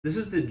This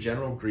is the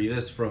General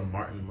Grievous from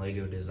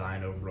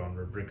MartinDesign over on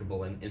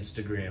Rebrickable and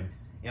Instagram.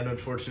 And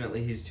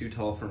unfortunately, he's too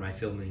tall for my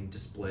filming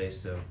display,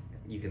 so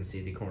you can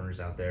see the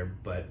corners out there,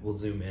 but we'll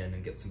zoom in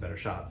and get some better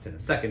shots in a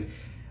second.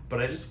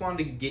 But I just wanted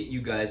to get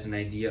you guys an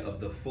idea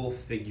of the full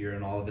figure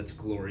and all of its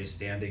glory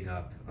standing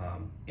up.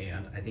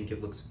 And I think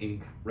it looks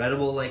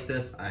incredible like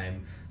this.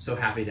 I'm so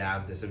happy to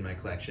have this in my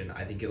collection.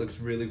 I think it looks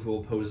really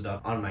cool posed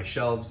up on my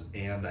shelves,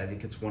 and I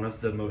think it's one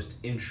of the most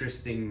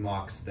interesting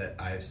MOCs that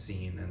I've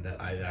seen and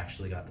that I've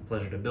actually got the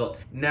pleasure to build.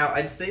 Now,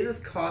 I'd say this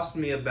cost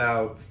me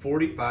about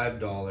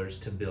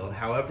 $45 to build.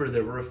 However,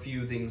 there were a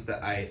few things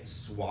that I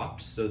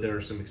swapped, so there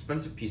are some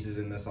expensive pieces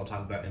in this I'll talk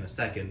about in a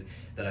second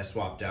that I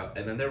swapped out,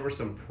 and then there were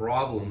some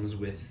problems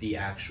with the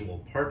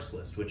actual parts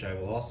list, which I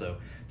will also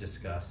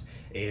discuss.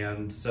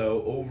 And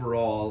so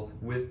overall,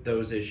 with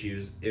those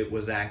issues, it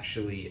was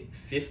actually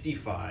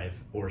 55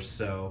 or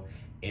so,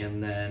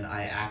 and then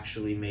I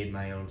actually made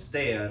my own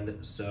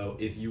stand. So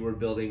if you were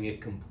building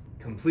it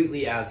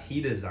completely as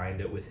he designed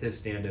it with his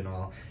stand and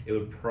all, it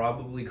would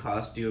probably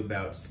cost you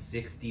about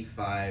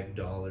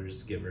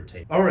 $65, give or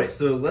take. All right,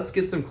 so let's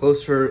get some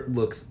closer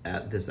looks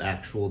at this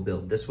actual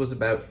build. This was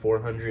about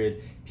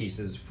 400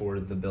 pieces for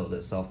the build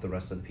itself. The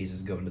rest of the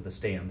pieces go into the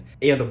stand.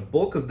 And a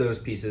bulk of those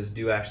pieces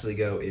do actually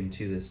go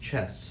into this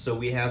chest. So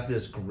we have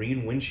this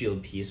green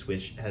windshield piece,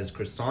 which has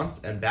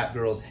croissants and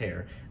Batgirl's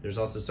hair. There's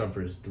also some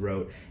for his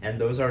throat,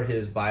 and those are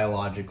his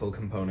biological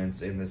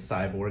components in this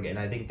Cyborg, and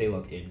I think they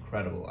look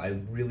incredible. I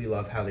really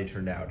love how they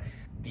turned out.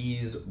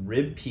 These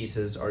rib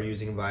pieces are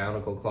using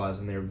bionicle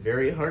claws, and they're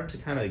very hard to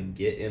kind of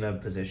get in a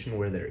position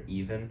where they're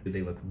even.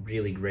 They look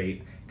really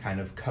great, kind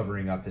of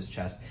covering up his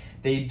chest.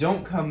 They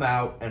don't come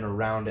out and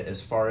around it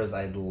as far as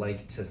I'd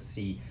like to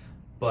see,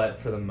 but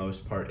for the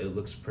most part, it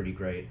looks pretty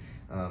great.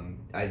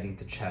 I think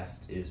the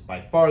chest is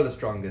by far the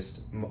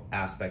strongest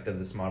aspect of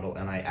this model,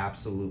 and I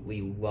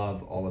absolutely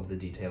love all of the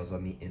details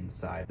on the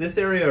inside. This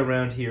area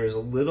around here is a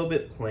little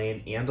bit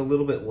plain and a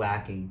little bit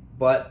lacking,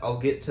 but I'll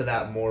get to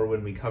that more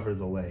when we cover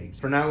the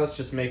legs. For now, let's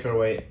just make our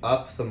way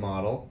up the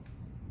model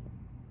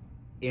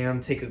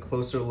and take a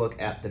closer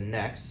look at the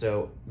neck.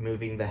 So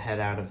moving the head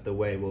out of the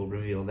way will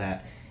reveal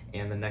that.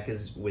 And the neck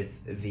is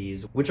with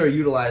these, which are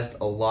utilized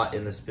a lot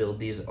in this build.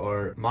 These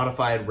are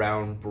modified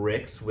round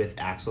bricks with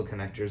axle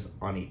connectors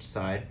on each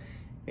side.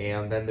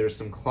 And then there's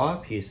some claw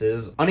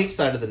pieces on each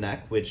side of the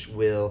neck, which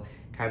will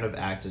kind of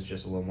act as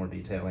just a little more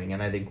detailing,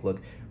 and I think look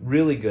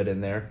really good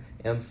in there.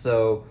 And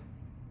so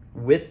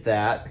with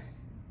that,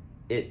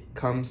 it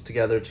comes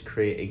together to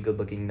create a good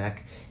looking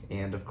neck.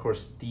 And of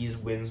course, these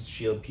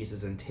windshield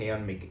pieces in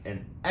tan make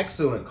an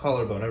excellent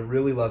collarbone. I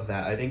really love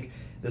that. I think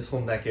this whole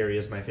neck area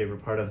is my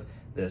favorite part of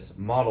this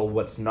model.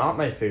 What's not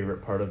my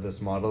favorite part of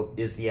this model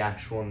is the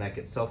actual neck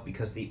itself,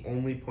 because the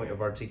only point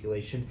of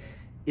articulation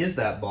is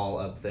that ball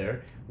up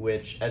there,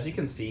 which, as you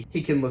can see,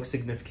 he can look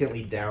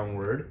significantly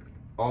downward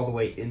all the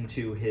way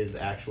into his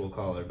actual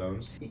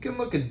collarbones. He can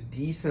look a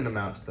decent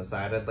amount to the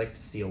side. I'd like to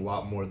see a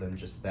lot more than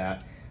just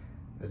that.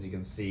 As you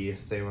can see,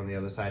 same on the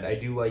other side. I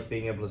do like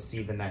being able to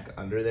see the neck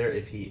under there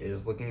if he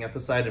is looking at the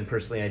side, and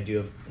personally I do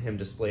have him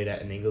displayed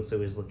at an angle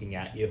so he's looking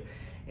at you,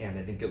 and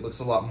I think it looks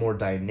a lot more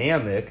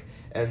dynamic.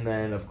 And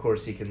then of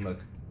course he can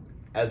look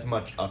as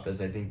much up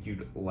as I think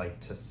you'd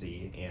like to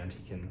see, and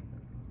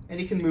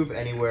he can move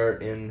anywhere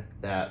in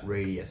that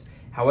radius.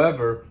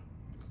 However,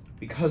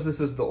 because this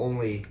is the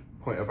only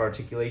point of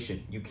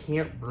articulation, you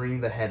can't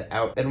bring the head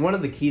out. And one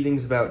of the key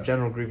things about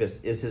General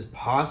Grievous is his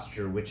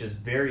posture, which is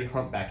very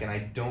humpback, and I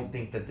don't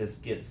think that this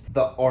gets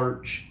the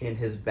arch in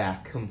his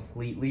back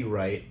completely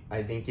right.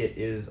 I think it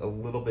is a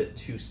little bit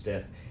too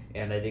stiff,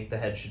 and I think the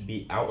head should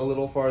be out a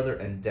little farther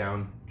and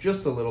down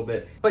just a little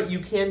bit. But you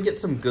can get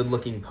some good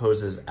looking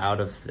poses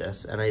out of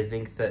this, and I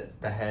think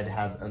that the head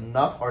has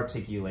enough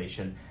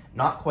articulation.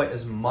 Not quite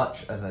as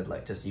much as I'd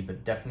like to see,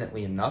 but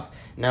definitely enough.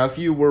 Now, if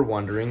you were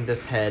wondering,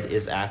 this head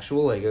is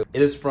actual Lego.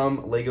 It is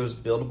from Lego's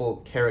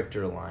buildable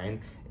character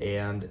line,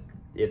 and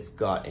it's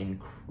got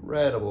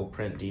incredible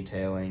print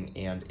detailing,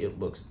 and it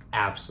looks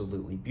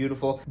absolutely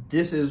beautiful.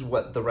 This is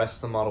what the rest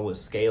of the model was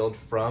scaled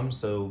from,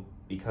 so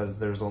because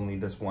there's only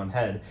this one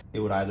head, it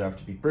would either have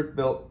to be brick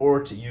built,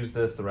 or to use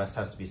this, the rest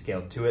has to be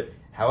scaled to it.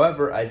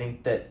 However, I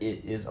think that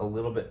it is a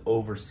little bit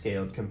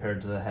overscaled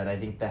compared to the head. I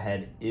think the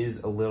head is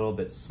a little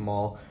bit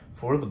small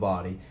for the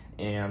body,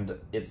 and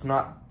it's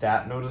not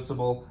that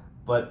noticeable,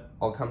 but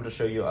I'll come to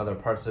show you other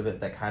parts of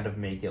it that kind of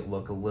make it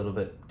look a little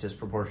bit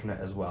disproportionate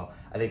as well.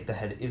 I think the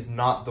head is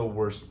not the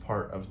worst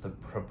part of the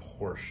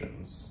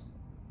proportions.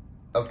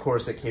 Of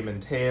course, it came in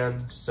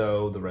tan,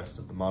 so the rest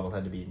of the model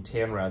had to be in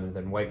tan rather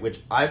than white,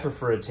 which I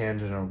prefer a tan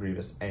General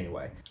Grievous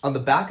anyway. On the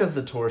back of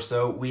the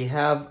torso, we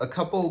have a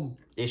couple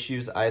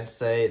issues, I'd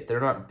say. They're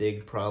not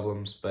big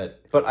problems,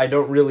 but I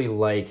don't really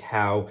like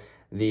how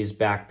these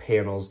back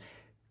panels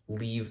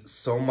leave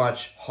so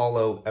much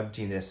hollow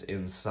emptiness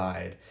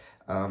inside.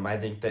 I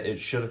think that it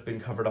should have been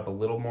covered up a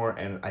little more,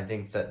 and I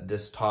think that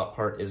this top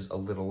part is a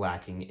little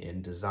lacking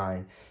in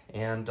design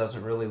and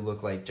doesn't really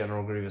look like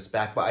General Grievous'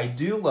 back. But I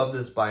do love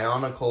this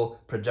bionicle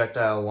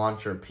projectile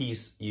launcher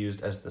piece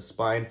used as the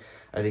spine.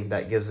 I think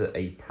that gives it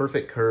a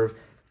perfect curve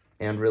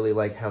and really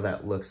like how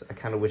that looks. I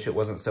kind of wish it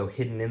wasn't so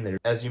hidden in there.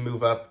 As you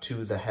move up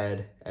to the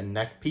head and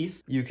neck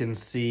piece, you can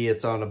see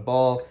it's on a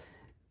ball,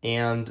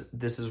 and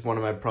this is one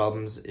of my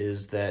problems,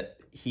 is that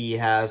he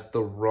has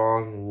the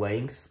wrong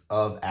length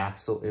of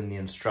axle in the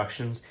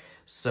instructions.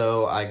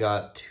 So I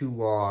got too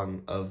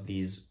long of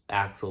these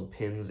axle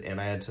pins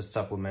and I had to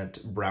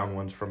supplement brown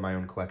ones from my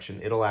own collection.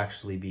 It'll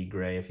actually be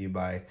gray if you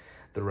buy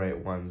the right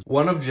ones.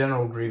 One of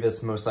General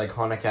Grievous' most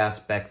iconic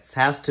aspects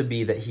has to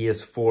be that he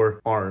has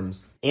 4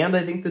 arms. And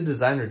I think the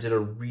designer did a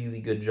really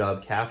good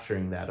job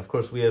capturing that. Of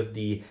course, we have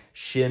the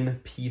shin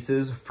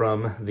pieces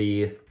from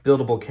the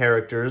buildable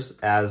characters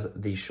as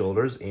the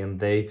shoulders, and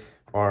they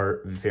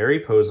are very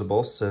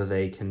posable, so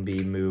they can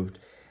be moved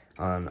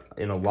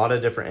in a lot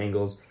of different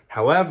angles.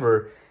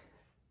 However,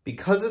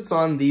 because it's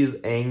on these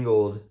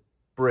angled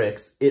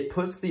bricks, it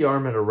puts the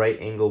arm at a right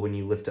angle when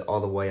you lift it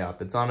all the way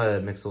up. It's on a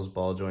Mixel's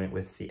ball joint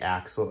with the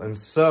axle, and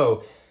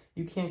so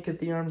you can't get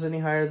the arms any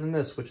higher than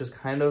this, which is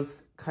kind of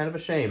a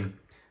shame.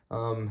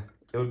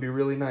 It would be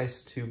really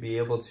nice to be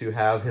able to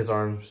have his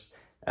arms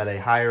at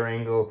a higher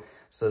angle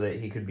so that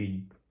he could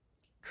be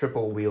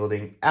triple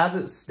wielding. As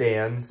it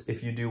stands,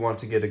 if you do want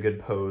to get a good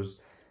pose,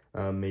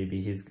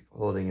 maybe he's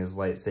holding his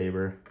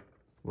lightsaber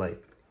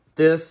like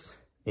this,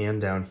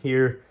 and down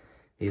here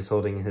he's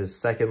holding his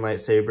second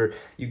lightsaber.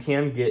 You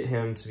can get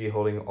him to be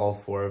holding all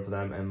 4 of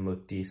them and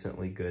look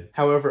decently good.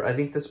 However, I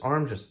think this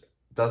arm just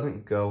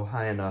doesn't go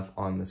high enough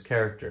on this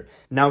character.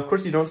 Now, of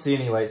course, you don't see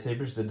any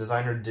lightsabers. The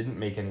designer didn't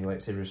make any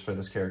lightsabers for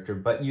this character,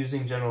 but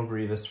using General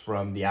Grievous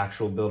from the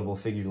actual buildable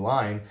figure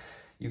line,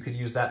 you could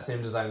use that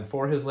same design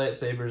for his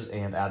lightsabers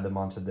and add them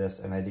onto this,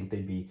 and I think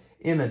they'd be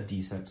in a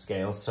decent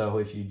scale. So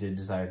if you did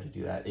desire to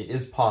do that, it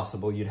is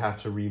possible. You'd have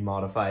to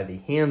remodify the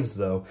hands,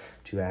 though,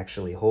 to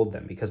actually hold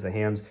them, because the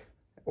hands,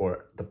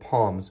 or the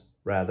palms,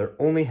 rather,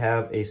 only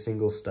have a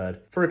single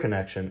stud for a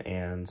connection,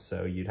 and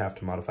so you'd have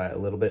to modify it a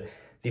little bit.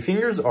 The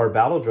fingers are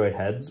battle droid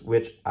heads,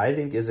 which I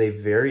think is a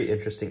very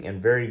interesting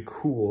and very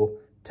cool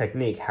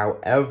technique.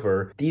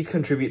 However, these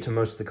contribute to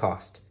most of the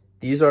cost.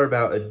 These are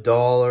about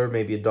 $1,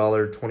 maybe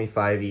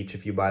 $1.25 each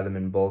if you buy them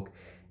in bulk,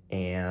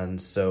 and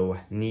so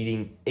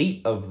needing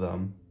 8 of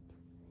them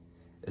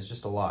is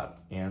just a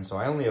lot. And so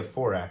I only have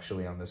 4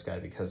 actually on this guy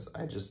because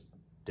I just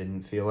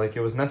didn't feel like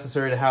it was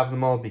necessary to have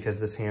them all, because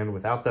this hand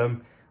without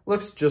them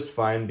looks just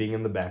fine being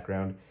in the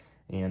background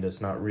and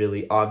it's not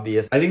really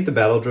obvious. I think the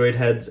battle droid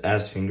heads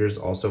as fingers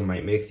also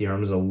might make the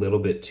arms a little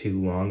bit too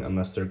long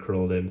unless they're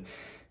curled in,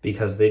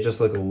 because they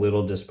just look a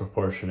little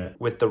disproportionate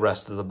with the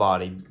rest of the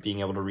body being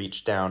able to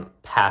reach down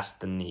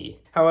past the knee.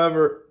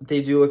 However,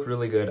 they do look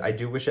really good. I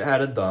do wish it had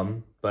a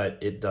thumb, but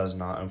it does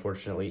not,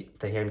 unfortunately.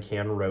 The hand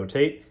can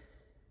rotate.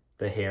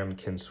 The hand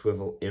can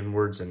swivel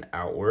inwards and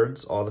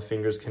outwards. All the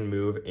fingers can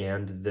move,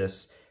 and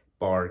this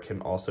bar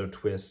can also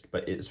twist,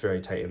 but it's very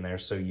tight in there,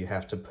 so you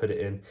have to put it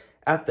in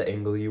at the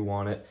angle you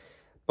want it.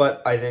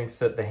 But I think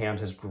that the hand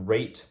has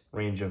great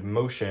range of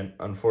motion.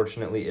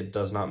 Unfortunately, it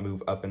does not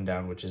move up and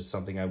down, which is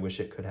something I wish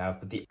it could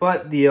have.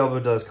 But the elbow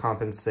does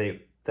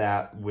compensate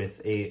that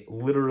with a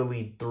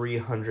literally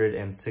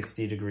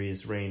 360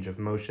 degrees range of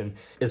motion.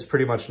 It's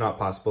pretty much not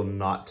possible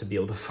not to be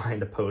able to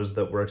find a pose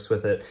that works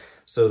with it.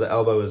 So the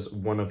elbow is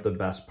one of the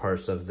best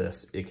parts of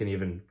this. It can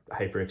even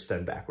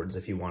hyperextend backwards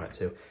if you want it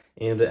to.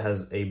 And it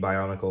has a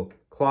bionicle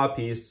claw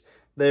piece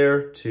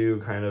there to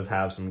kind of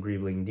have some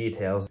greebling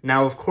details.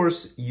 Now, of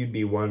course, you'd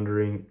be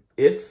wondering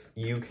if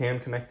you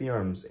can connect the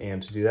arms,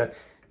 and to do that,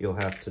 you'll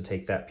have to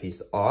take that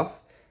piece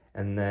off,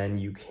 and then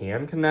you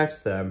can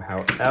connect them.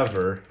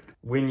 However,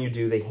 when you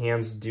do, the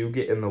hands do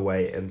get in the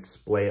way and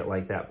splay it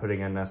like that,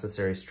 putting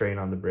unnecessary strain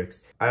on the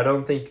bricks. I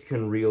don't think you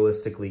can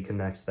realistically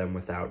connect them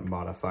without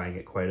modifying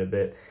it quite a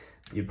bit.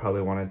 You'd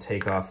probably want to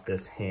take off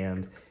this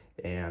hand,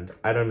 and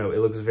I don't know, it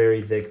looks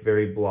very thick,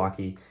 very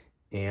blocky,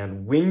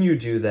 and when you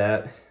do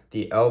that,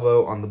 the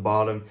elbow on the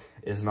bottom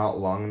is not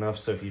long enough,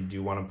 so if you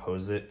do want to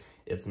pose it,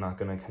 it's not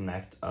going to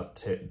connect up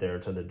to there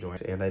to the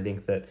joint. And I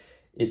think that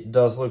it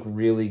does look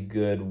really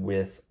good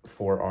with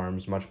 4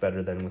 arms, much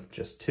better than with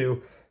just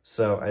 2.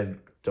 So I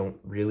don't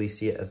really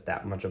see it as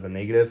that much of a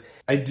negative.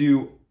 I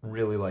do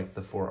really like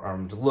the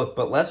 4-armed look,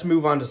 but let's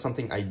move on to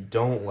something I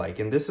don't like.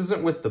 And this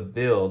isn't with the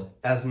build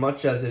as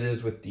much as it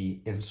is with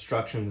the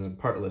instructions and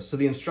part list. So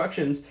the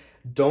instructions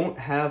don't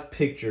have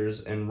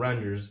pictures and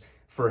renders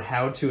for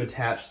how to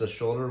attach the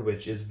shoulder,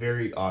 which is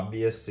very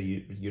obvious, so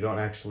you don't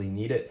actually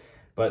need it,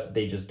 but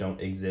they just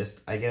don't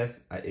exist, I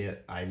guess.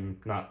 I'm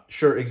not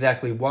sure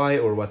exactly why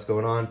or what's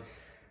going on.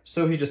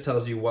 So he just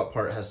tells you what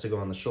part has to go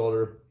on the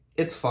shoulder.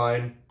 It's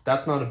fine.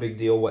 That's not a big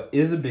deal. What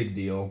is a big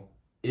deal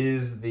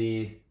is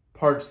the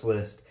parts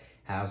list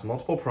has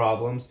multiple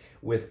problems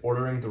with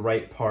ordering the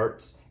right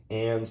parts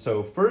And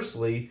so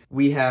firstly,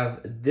 we have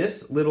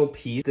this little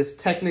piece, this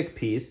Technic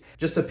piece,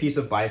 just a piece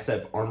of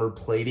bicep armor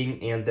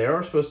plating, and there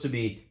are supposed to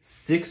be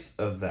 6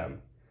 of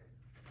them.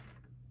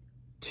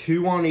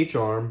 2 on each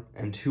arm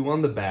and 2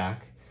 on the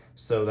back,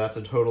 so that's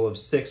a total of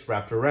 6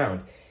 wrapped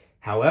around.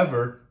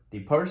 However,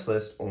 the parts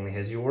list only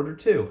has you order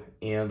 2,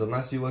 and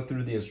unless you look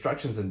through the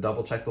instructions and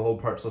double check the whole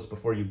parts list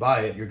before you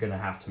buy it, you're gonna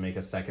have to make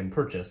a second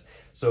purchase.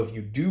 So if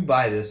you do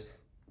buy this,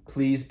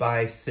 please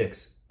buy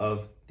 6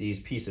 of these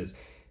pieces.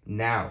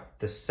 Now,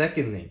 the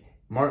second thing,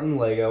 Martin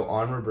Lego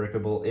on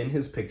Rebrickable, in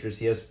his pictures,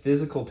 he has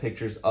physical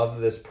pictures of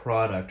this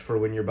product for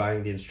when you're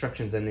buying the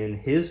instructions, and in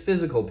his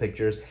physical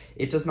pictures,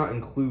 it does not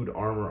include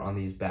armor on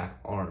these back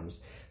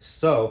arms.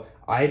 So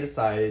I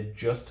decided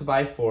just to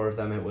buy 4 of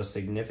them. It was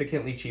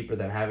significantly cheaper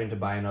than having to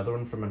buy another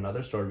one from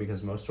another store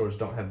because most stores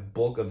don't have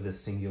bulk of this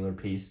singular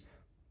piece.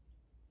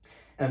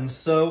 And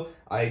so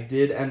I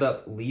did end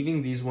up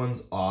leaving these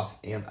ones off,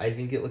 and I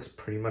think it looks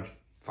pretty much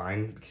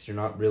fine because you're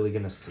not really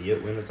going to see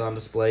it when it's on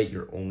display.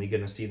 You're only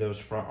going to see those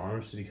front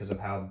arms because of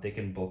how thick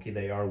and bulky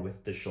they are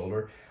with the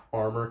shoulder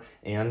armor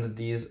and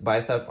these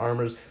bicep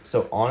armors.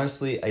 So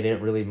honestly, I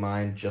didn't really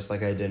mind, just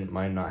like I didn't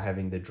mind not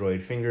having the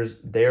droid fingers.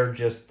 They're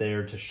just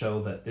there to show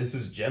that this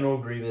is General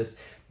Grievous,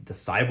 the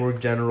Cyborg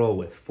General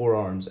with 4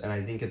 arms, and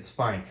I think it's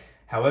fine.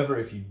 However,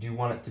 if you do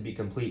want it to be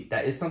complete,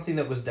 that is something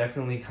that was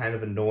definitely kind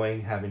of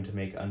annoying, having to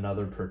make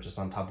another purchase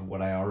on top of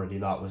what I already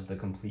thought was the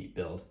complete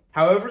build.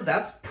 However,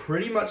 that's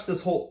pretty much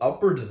this whole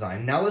upper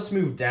design. Now let's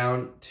move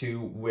down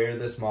to where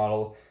this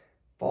model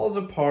falls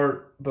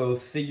apart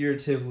both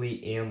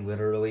figuratively and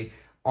literally.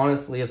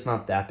 Honestly, it's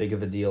not that big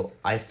of a deal.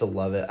 I still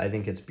love it. I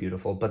think it's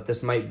beautiful, but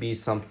this might be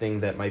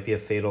something that might be a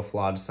fatal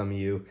flaw to some of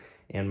you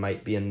and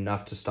might be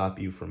enough to stop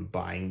you from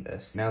buying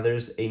this. Now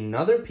there's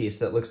another piece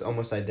that looks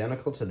almost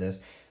identical to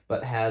this,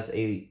 but has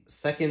a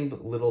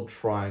second little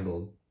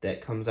triangle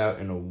that comes out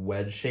in a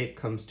wedge shape,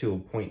 comes to a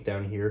point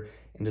down here,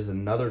 and is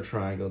another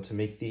triangle to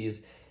make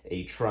these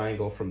a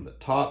triangle from the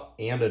top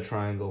and a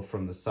triangle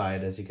from the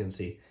side. As you can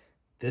see,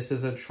 this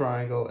is a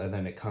triangle, and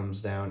then it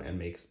comes down and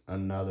makes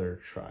another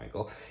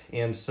triangle.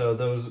 And so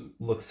those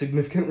look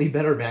significantly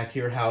better back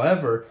here.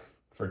 However,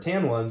 for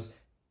tan ones,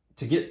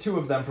 to get 2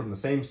 of them from the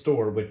same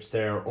store, which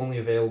they're only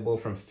available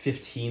from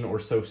 15 or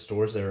so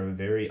stores, they're a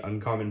very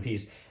uncommon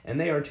piece, and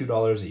they are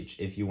 $2 each.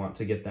 If you want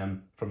to get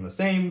them from the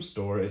same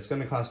store, it's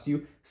going to cost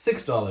you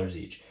 $6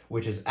 each,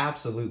 which is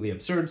absolutely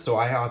absurd. So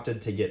I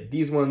opted to get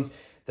these ones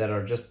that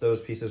are just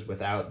those pieces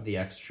without the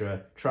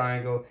extra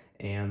triangle,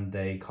 and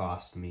they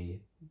cost me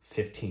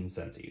 15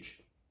 cents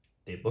each.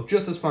 They look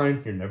just as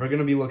fine. You're never going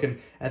to be looking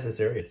at this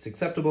area. It's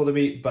acceptable to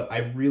me, but I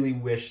really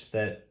wish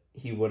that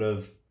he would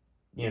have,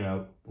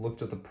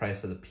 looked at the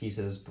price of the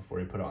pieces before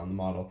he put it on the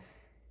model.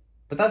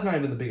 But that's not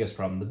even the biggest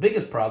problem. The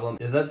biggest problem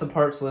is that the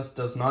parts list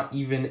does not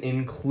even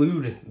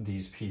include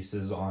these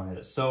pieces on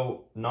it.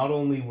 So not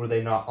only were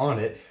they not on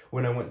it,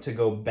 when I went to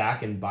go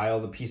back and buy all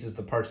the pieces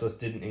the parts list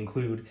didn't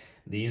include,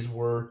 these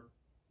were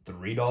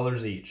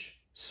 $3 each.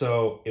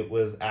 So it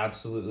was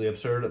absolutely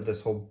absurd.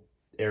 This whole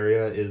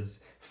area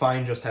is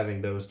fine just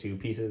having those 2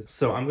 pieces.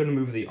 So I'm going to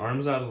move the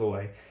arms out of the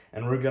way,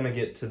 and we're going to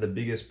get to the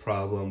biggest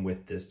problem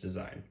with this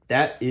design.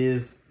 That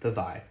is the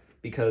thigh,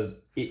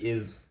 because it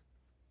is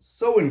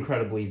so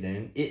incredibly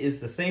thin. It is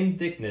the same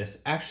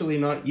thickness, actually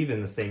not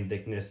even the same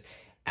thickness,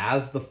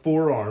 as the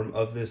forearm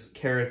of this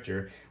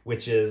character,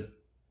 which is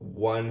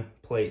 1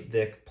 plate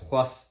thick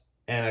plus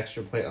an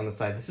extra plate on the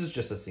side. This is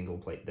just a single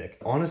plate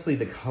thick. Honestly,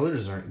 the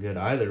colors aren't good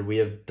either. We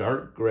have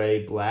dark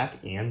gray, black,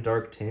 and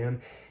dark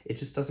tan. It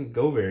just doesn't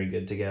go very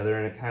good together,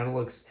 and it kind of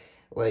looks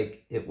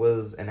like it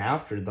was an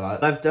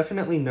afterthought. I've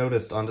definitely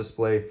noticed on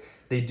display,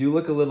 they do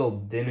look a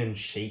little thin and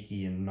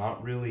shaky and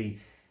not really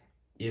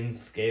in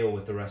scale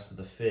with the rest of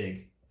the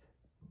fig.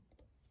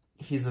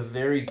 He's a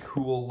very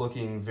cool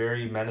looking,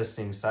 very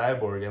menacing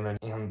cyborg,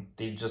 and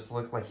they just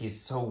look like he's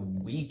so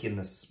weak in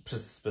this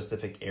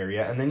specific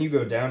area. And then you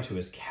go down to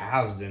his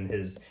calves and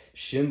his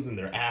shins, and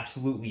they're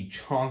absolutely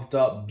chonked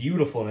up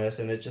beautifulness,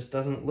 and it just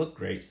doesn't look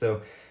great.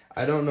 So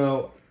I don't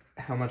know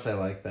how much I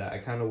like that. I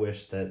kind of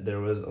wish that there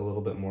was a little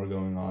bit more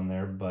going on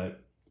there,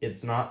 but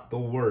it's not the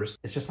worst.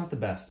 It's just not the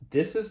best.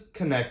 This is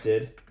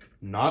connected,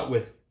 not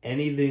with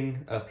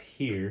anything up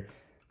here.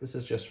 This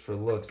is just for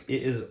looks.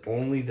 It is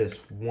only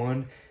this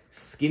one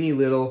skinny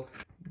little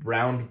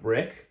round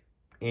brick,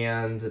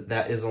 and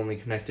that is only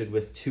connected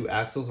with 2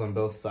 axles on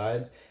both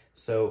sides.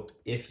 So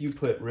if you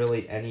put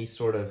really any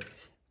sort of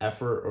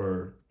effort,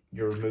 or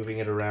you're moving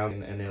it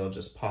around, and it'll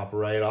just pop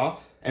right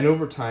off. And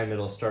over time,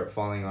 it'll start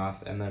falling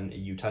off, and then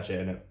you touch it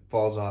and it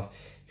falls off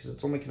because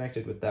it's only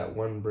connected with that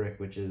one brick,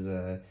 which is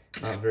a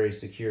not very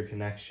secure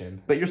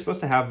connection. But you're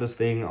supposed to have this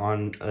thing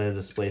on a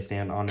display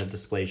stand, on a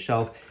display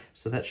shelf,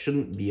 so that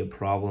shouldn't be a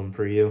problem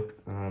for you.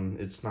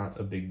 It's not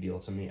a big deal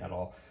to me at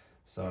all,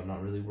 so I'm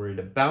not really worried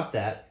about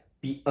that.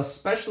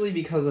 Especially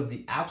because of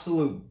the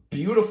absolute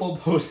beautiful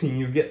posing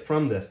you get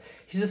from this.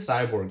 He's a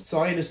cyborg,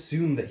 so I'd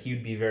assume that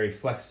he'd be very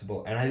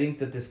flexible, and I think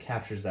that this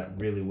captures that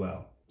really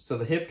well. So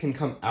the hip can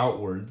come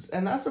outwards,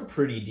 and that's a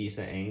pretty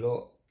decent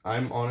angle.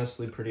 I'm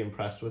honestly pretty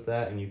impressed with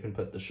that, and you can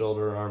put the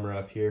shoulder armor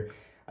up here.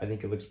 I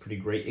think it looks pretty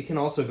great. It can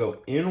also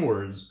go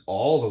inwards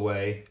all the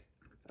way.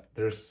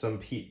 There's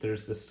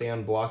the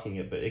stand blocking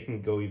it, but it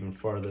can go even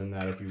farther than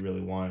that if you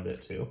really wanted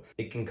it to.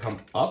 It can come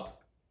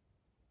up,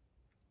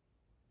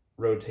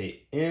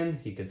 rotate in.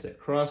 He could sit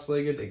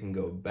cross-legged. It can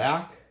go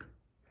back,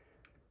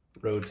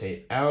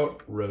 rotate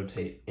out,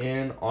 rotate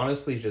in.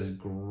 Honestly, just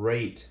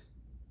great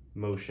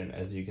motion,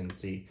 as you can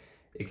see.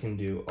 It can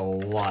do a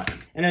lot.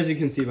 And as you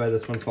can see by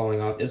this one falling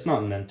off, it's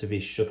not meant to be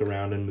shook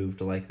around and moved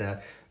like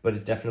that, but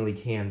it definitely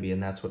can be,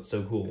 and that's what's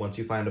so cool. Once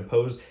you find a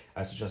pose,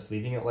 I suggest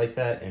leaving it like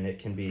that, and it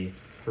can be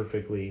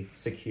perfectly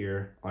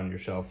secure on your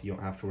shelf. You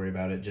don't have to worry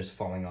about it just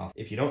falling off.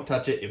 If you don't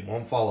touch it, it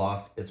won't fall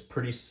off. It's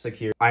pretty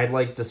secure. I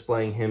like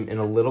displaying him in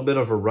a little bit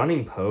of a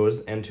running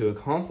pose, and to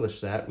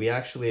accomplish that, we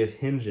actually have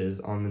hinges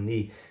on the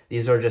knee.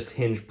 These are just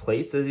hinge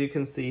plates, as you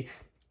can see,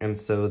 and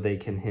so they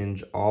can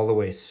hinge all the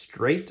way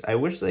straight. I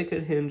wish they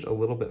could hinge a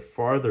little bit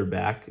farther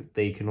back.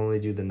 They can only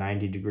do the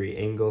 90-degree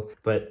angle,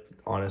 but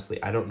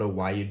honestly, I don't know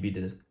why you'd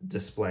be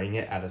displaying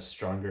it at a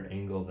stronger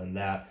angle than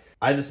that.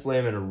 I display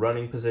him in a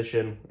running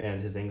position,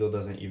 and his angle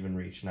doesn't even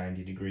reach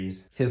 90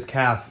 degrees. His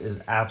calf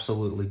is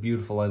absolutely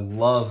beautiful. I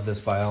love this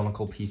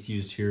bionicle piece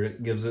used here.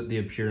 It gives it the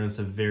appearance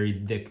of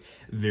very thick,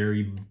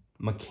 very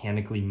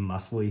mechanically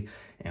muscly,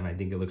 and I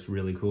think it looks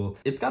really cool.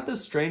 It's got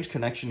this strange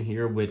connection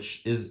here,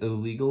 which is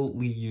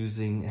illegally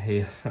using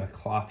a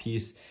claw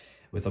piece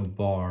with a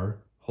bar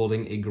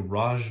holding a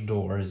garage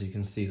door. As you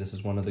can see, this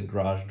is one of the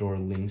garage door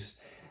links,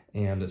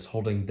 and it's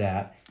holding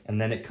that,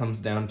 and then it comes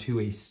down to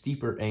a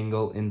steeper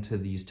angle into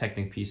these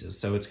Technic pieces.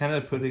 So it's kind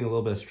of putting a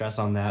little bit of stress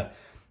on that.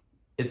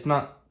 It's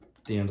not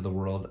the end of the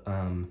world.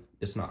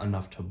 It's not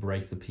enough to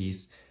break the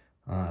piece,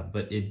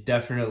 but it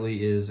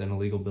definitely is an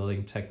illegal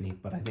building technique,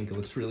 but I think it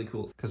looks really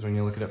cool because when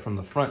you look at it from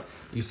the front,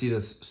 you see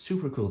this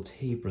super cool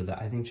taper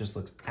that I think just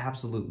looks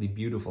absolutely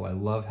beautiful. I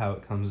love how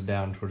it comes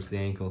down towards the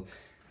ankle,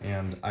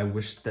 and I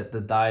wish that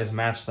the thighs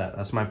match that.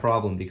 That's my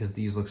problem, because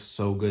these look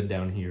so good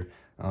down here.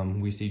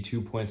 We see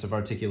 2 points of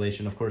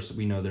articulation. Of course,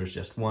 we know there's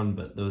just one,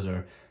 but those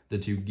are the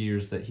 2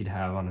 gears that he'd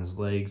have on his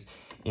legs.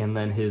 And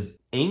then his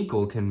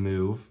ankle can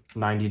move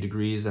 90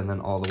 degrees and then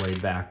all the way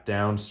back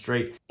down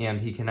straight.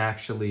 And he can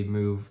actually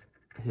move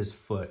his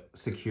foot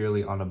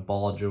securely on a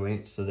ball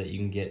joint so that you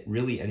can get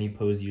really any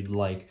pose you'd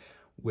like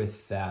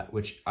with that,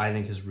 which I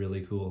think is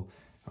really cool.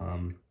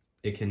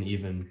 It can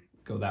even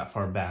go that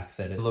far back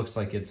that it looks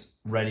like it's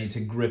ready to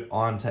grip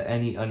onto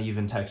any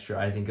uneven texture.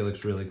 I think it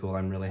looks really cool.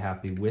 I'm really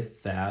happy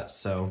with that.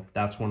 So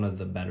that's one of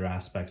the better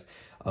aspects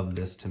of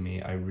this to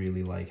me. I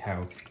really like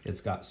how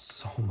it's got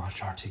so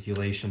much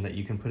articulation that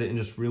you can put it in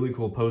just really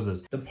cool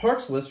poses. The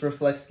parts list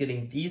reflects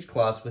getting these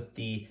claws with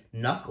the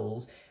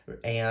knuckles,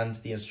 and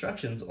the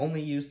instructions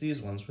only use these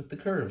ones with the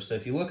curve. So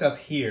if you look up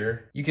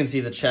here, you can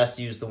see the chest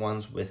used the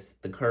ones with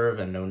the curve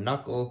and no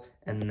knuckle,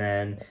 and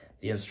then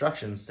the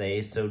instructions say,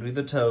 so do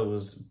the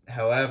toes.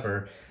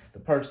 However, the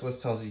parts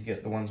list tells you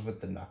get the ones with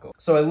the knuckle.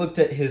 So I looked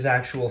at his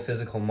actual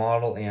physical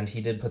model, and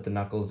he did put the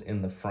knuckles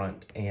in the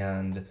front,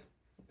 and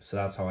so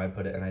that's how I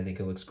put it, and I think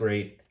it looks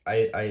great.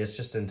 It's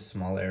just a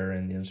small error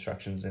in the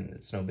instructions, and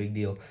it's no big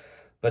deal.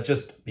 But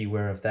just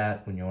beware of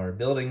that when you're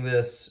building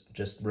this.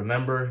 Just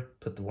remember,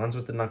 put the ones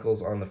with the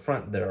knuckles on the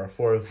front. There are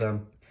 4 of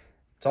them.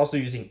 It's also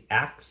using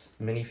axe,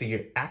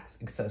 minifigure axe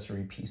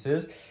accessory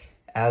pieces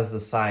as the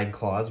side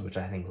claws, which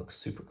I think looks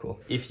super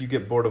cool. If you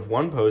get bored of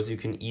one pose, you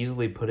can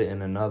easily put it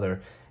in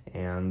another,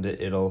 and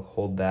it'll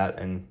hold that,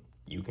 and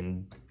you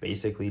can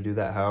basically do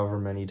that however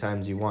many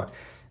times you want.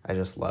 I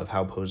just love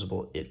how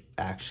posable it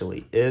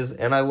actually is,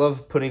 and I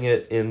love putting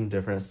it in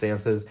different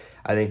stances.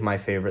 I think my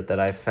favorite that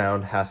I've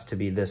found has to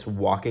be this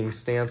walking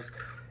stance.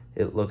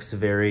 It looks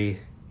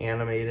very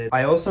animated.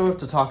 I also have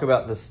to talk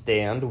about the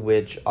stand,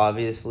 which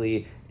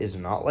obviously is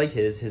not like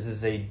his. His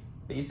is a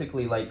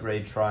basically light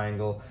gray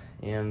triangle,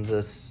 and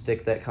the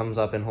stick that comes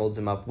up and holds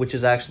him up, which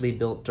is actually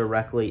built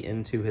directly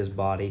into his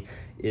body,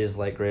 is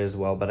light gray as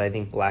well, but I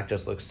think black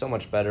just looks so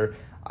much better.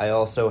 I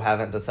also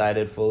haven't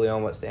decided fully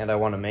on what stand I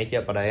want to make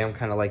yet, but I am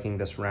kind of liking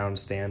this round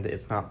stand.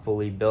 It's not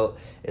fully built,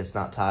 it's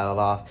not tiled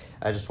off.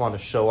 I just want to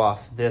show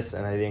off this,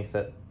 and I think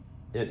that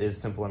it is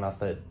simple enough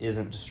that it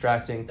isn't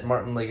distracting.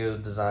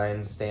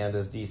 MartinDesign stand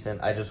is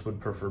decent. I just would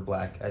prefer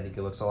black. I think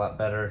it looks a lot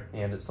better,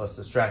 and it's less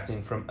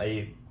distracting from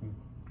a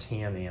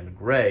tan and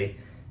gray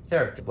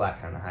character.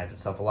 Black kind of hides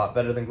itself a lot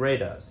better than gray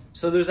does.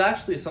 So there's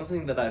actually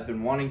something that I've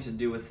been wanting to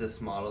do with this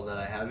model that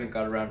I haven't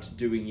got around to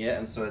doing yet,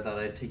 and so I thought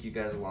I'd take you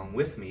guys along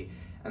with me,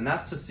 and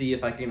that's to see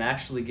if I can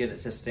actually get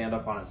it to stand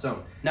up on its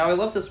own. Now, I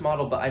love this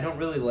model, but I don't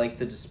really like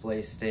the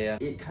display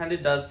stand. It kind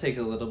of does take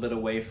a little bit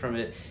away from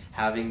it,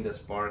 having this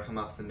bar come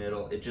up the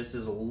middle. It just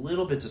is a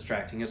little bit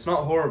distracting. It's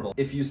not horrible.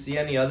 If you see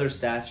any other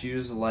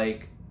statues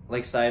like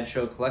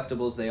Sideshow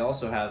Collectibles, they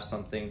also have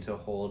something to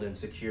hold and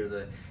secure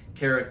the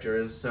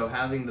characters, so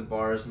having the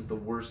bar isn't the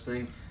worst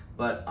thing,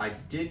 but I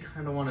did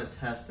kind of want to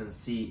test and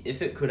see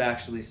if it could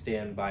actually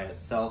stand by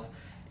itself,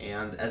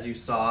 And as you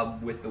saw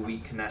with the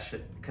weak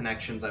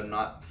connections, I'm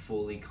not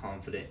fully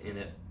confident in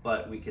it,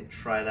 but we could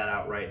try that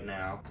out right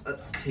now.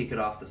 Let's take it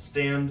off the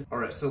stand. All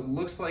right, so it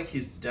looks like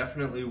he's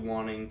definitely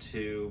wanting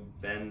to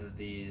bend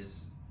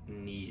these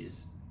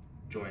knees,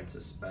 joints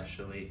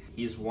especially.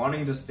 He's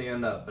wanting to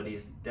stand up, but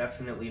he's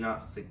definitely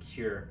not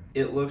secure.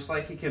 It looks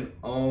like he can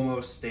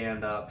almost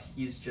stand up.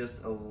 He's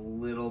just a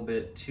little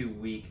bit too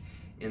weak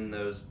in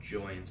those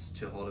joints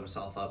to hold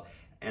himself up.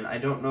 And I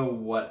don't know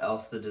what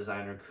else the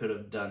designer could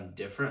have done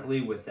differently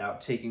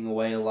without taking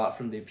away a lot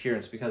from the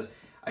appearance, because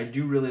I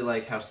do really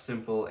like how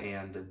simple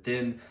and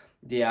thin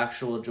the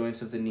actual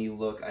joints of the knee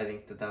look. I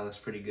think that that looks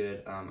pretty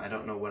good. I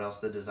don't know what else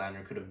the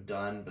designer could have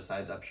done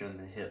besides up here in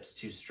the hips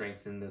to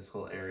strengthen this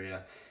whole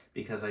area,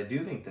 because I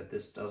do think that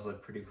this does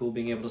look pretty cool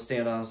being able to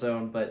stand on its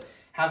own, but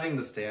having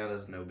the stand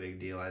is no big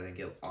deal. I think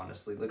it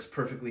honestly looks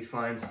perfectly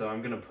fine, so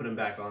I'm going to put him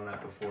back on that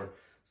before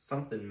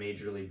something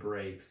majorly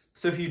breaks.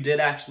 So if you did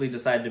actually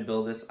decide to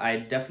build this, I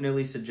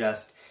definitely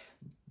suggest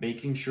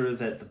making sure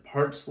that the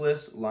parts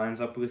list lines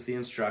up with the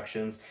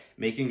instructions,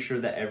 making sure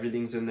that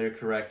everything's in there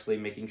correctly,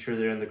 making sure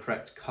they're in the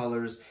correct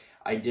colors.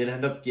 I did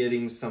end up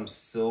getting some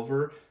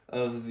silver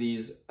of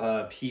these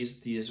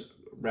these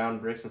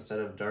round bricks instead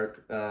of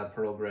dark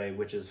pearl gray,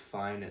 which is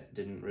fine. It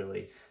didn't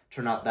really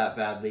turn out that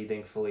badly,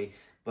 thankfully,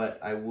 but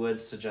I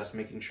would suggest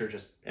making sure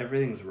just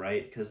everything's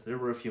right, because there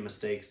were a few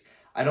mistakes.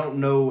 I don't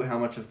know how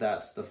much of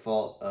that's the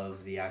fault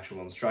of the actual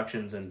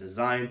instructions and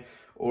design,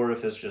 or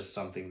if it's just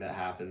something that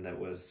happened that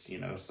was, you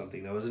know,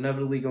 something that was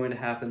inevitably going to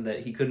happen that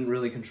he couldn't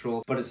really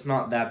control, but it's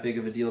not that big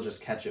of a deal.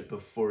 Just catch it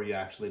before you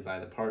actually buy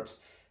the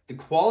parts. The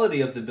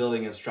quality of the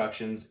building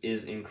instructions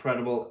is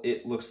incredible.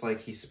 It looks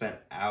like he spent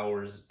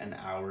hours and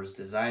hours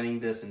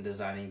designing this and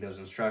designing those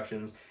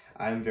instructions.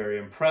 I'm very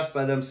impressed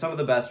by them. Some of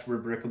the best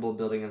rubricable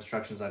building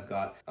instructions I've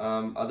got.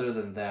 Other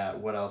than that,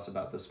 what else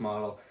about this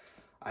model?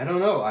 I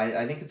don't know.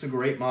 I think it's a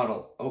great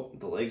model. Oh,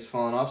 the leg's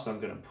falling off, so I'm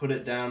going to put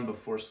it down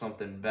before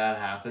something bad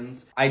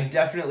happens. I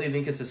definitely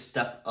think it's a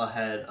step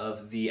ahead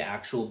of the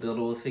actual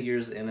buildable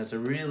figures, and it's a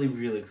really,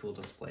 really cool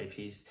display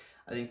piece.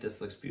 I think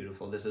this looks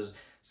beautiful. This is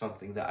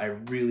something that I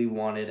really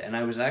wanted, and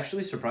I was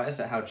actually surprised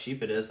at how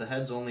cheap it is. The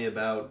head's only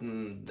about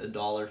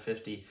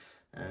 $1.50,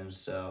 and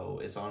so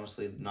it's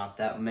honestly not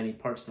that many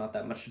parts, not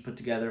that much to put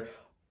together.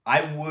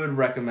 I would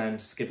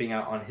recommend skipping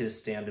out on his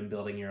stand and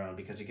building your own,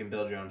 because you can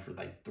build your own for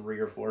like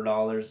 $3 or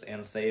 $4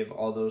 and save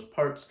all those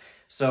parts.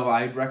 So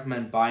I'd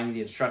recommend buying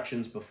the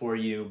instructions before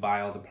you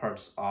buy all the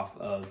parts off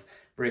of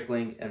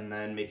Bricklink, and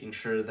then making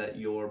sure that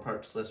your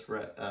parts list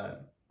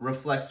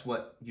reflects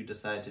what you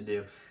decide to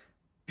do.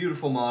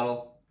 Beautiful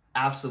model,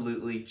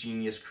 absolutely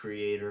genius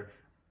creator.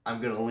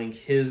 I'm going to link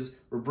his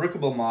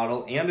rubricable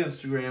model and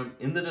Instagram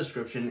in the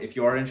description if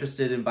you are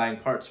interested in buying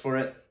parts for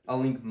it. I'll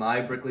link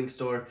my Bricklink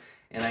store,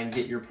 and I can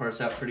get your parts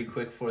out pretty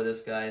quick for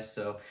this guy.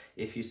 So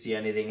if you see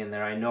anything in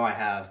there, I know I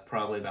have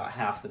probably about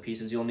half the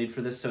pieces you'll need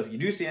for this. So if you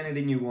do see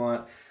anything you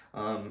want,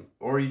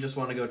 or you just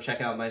want to go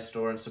check out my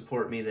store and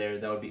support me there,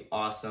 that would be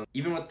awesome.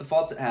 Even with the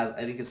faults it has,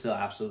 I think it's still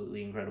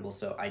absolutely incredible.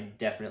 So I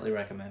definitely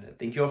recommend it.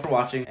 Thank you all for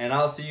watching, and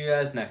I'll see you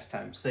guys next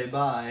time. Say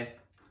bye.